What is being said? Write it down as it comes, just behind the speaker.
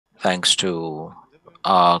thanks to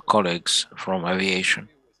our colleagues from aviation.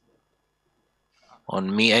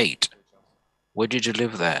 On Me 8, where did you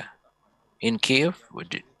live there? In Kiev?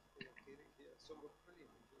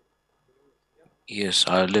 Yes,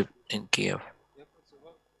 I lived in Kiev.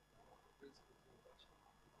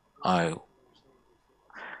 I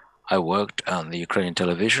worked on the Ukrainian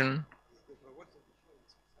television,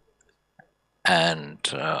 and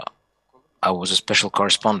I was a special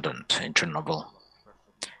correspondent in Chernobyl.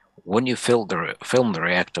 When you filmed the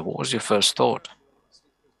reactor, what was your first thought?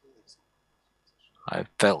 I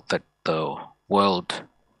felt that the world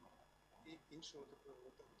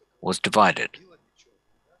was divided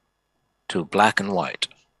to black and white.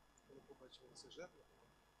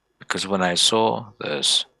 Because when I saw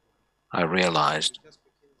this, I realized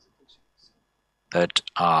that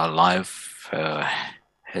our life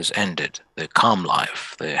has ended. The calm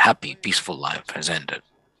life, the happy, peaceful life has ended.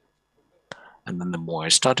 And then the more I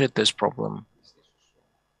studied this problem,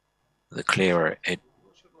 the clearer it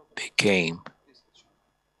became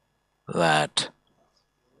that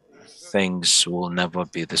things will never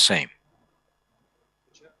be the same.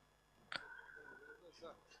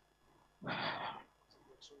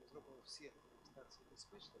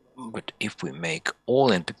 But if we make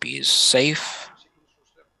all NPPs safe,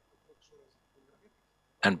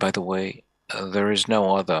 and by the way, there is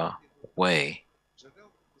no other way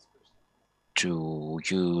to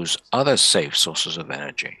use other safe sources of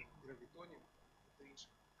energy,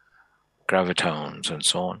 gravitones and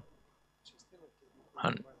so on,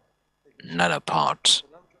 and nanoparts.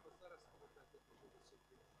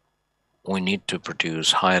 We need to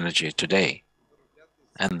produce high energy today,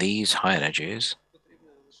 and these high energies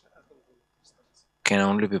can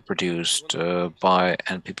only be produced by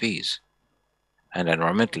NPPs, and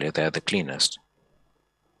environmentally they're the cleanest.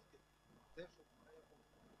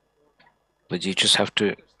 But you just have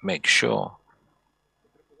to make sure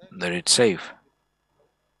that it's safe.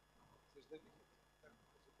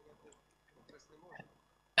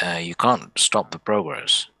 You can't stop the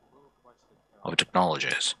progress of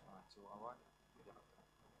technologies.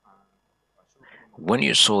 When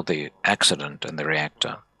you saw the accident in the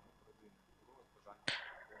reactor,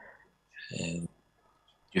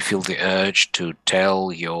 you feel the urge to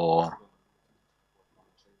tell your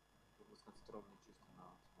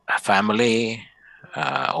family,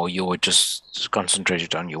 or you were just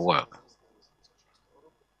concentrated on your work?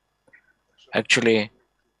 Actually,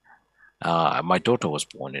 my daughter was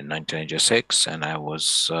born in 1986, and I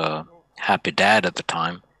was a happy dad at the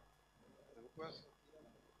time.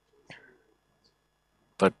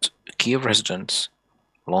 But Kiev residents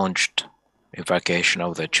launched evacuation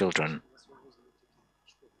of their children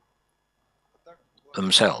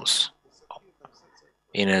themselves.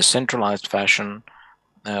 In a centralized fashion,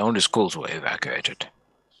 only schools were evacuated.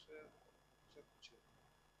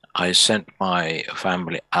 I sent my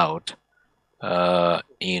family out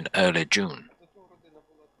in early June.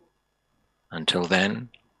 Until then,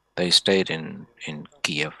 they stayed in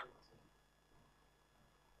Kiev.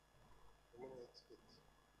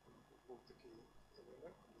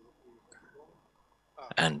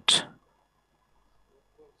 And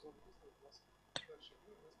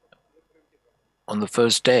on the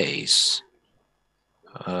first days,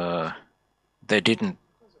 they didn't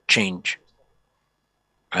change.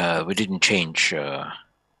 We didn't change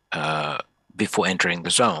before entering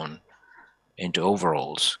the zone into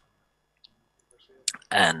overalls.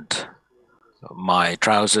 And my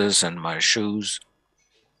trousers and my shoes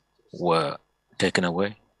were taken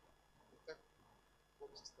away.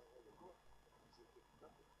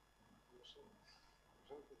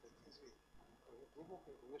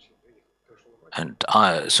 And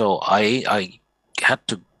so I had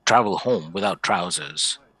to travel home without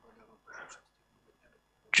trousers.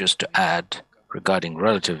 Just to add, regarding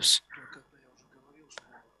relatives,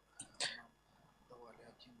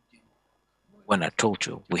 when I told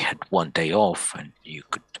you we had one day off and you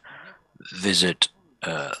could visit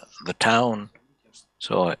the town,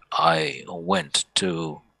 so I went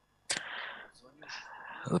to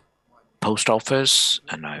the post office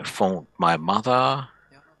and I phoned my mother.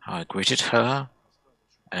 I greeted her,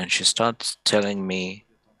 and she starts telling me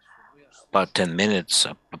about 10 minutes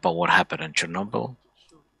about what happened in Chernobyl.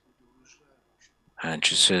 And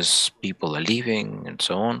she says people are leaving and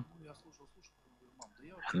so on.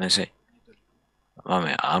 And I say,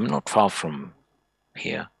 Mommy, I'm not far from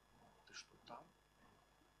here.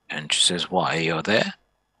 And she says, why, you're there?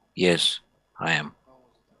 Yes, I am.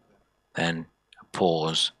 Then a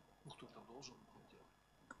pause.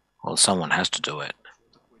 Well, someone has to do it.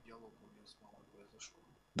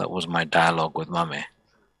 That was my dialogue with Mommy.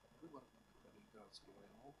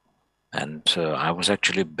 And I was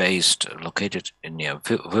actually located near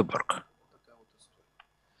Vyborg.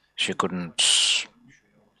 She couldn't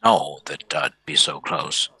know that I'd be so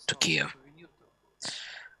close to Kiev.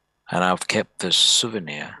 And I've kept this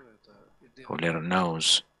souvenir. Who little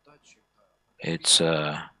knows, it's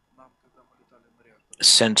a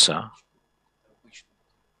sensor.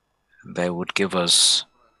 They would give us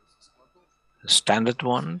standard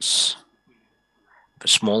ones, the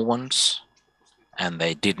small ones, and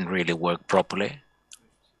they didn't really work properly.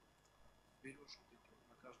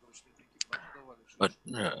 But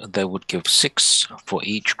they would give 6 for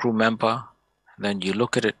each crew member. Then you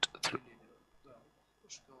look at it,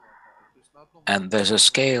 and there's a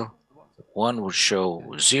scale. One would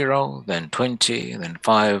show 0, then 20, then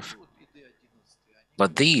 5.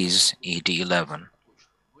 But these ED11,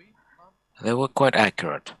 they were quite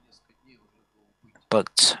accurate.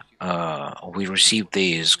 But we received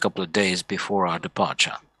these a couple of days before our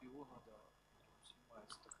departure.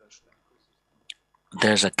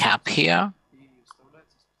 There's a cap here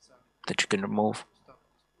that you can remove,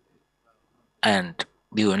 and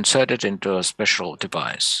you insert it into a special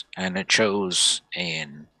device, and it shows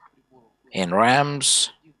in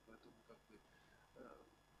RAMs,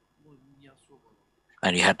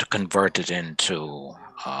 and you had to convert it into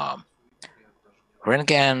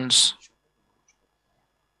Rengens.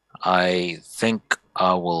 I think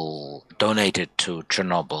I will donate it to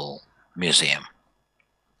Chernobyl Museum.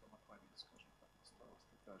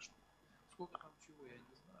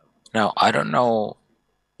 Now, I don't know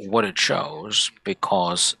what it shows,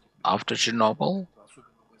 because after Chernobyl,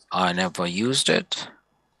 I never used it,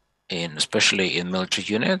 especially in military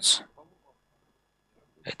units.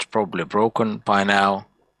 It's probably broken by now.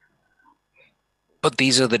 But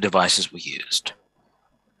these are the devices we used.